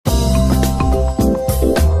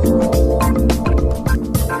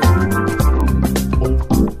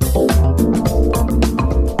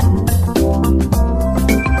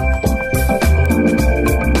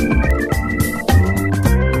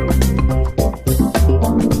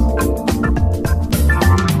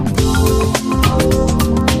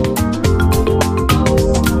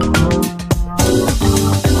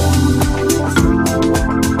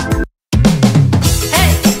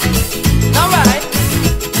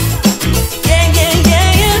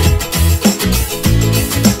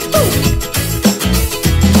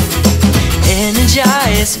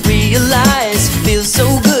so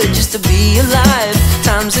good just to be alive.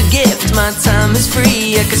 Time's a gift, my time is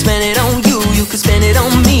free. I could spend it on you, you could spend it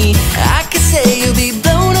on me. I could say you'll be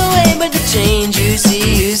blown away, but the change you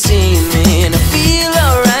see me. And I feel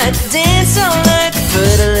alright, dance all night,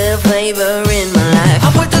 put a little flavor in my life. I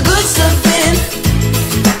put the good stuff in,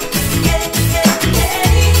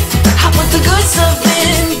 I put the good stuff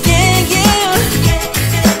in, yeah, yeah.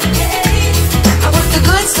 I put the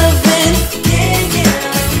good stuff in, yeah, yeah.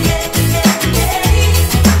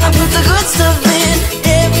 I put the good stuff in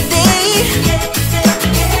every day.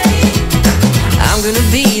 I'm gonna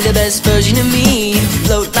be the best version of me.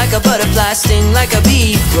 Float like a butterfly, sting like a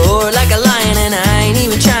bee, roar like a lion, and I ain't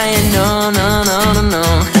even trying, no, no, no, no, no.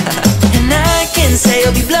 And I can say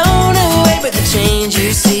I'll be blown away, but the change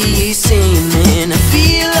you see me. And I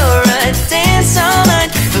feel alright, dance all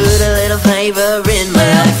night, put a little flavor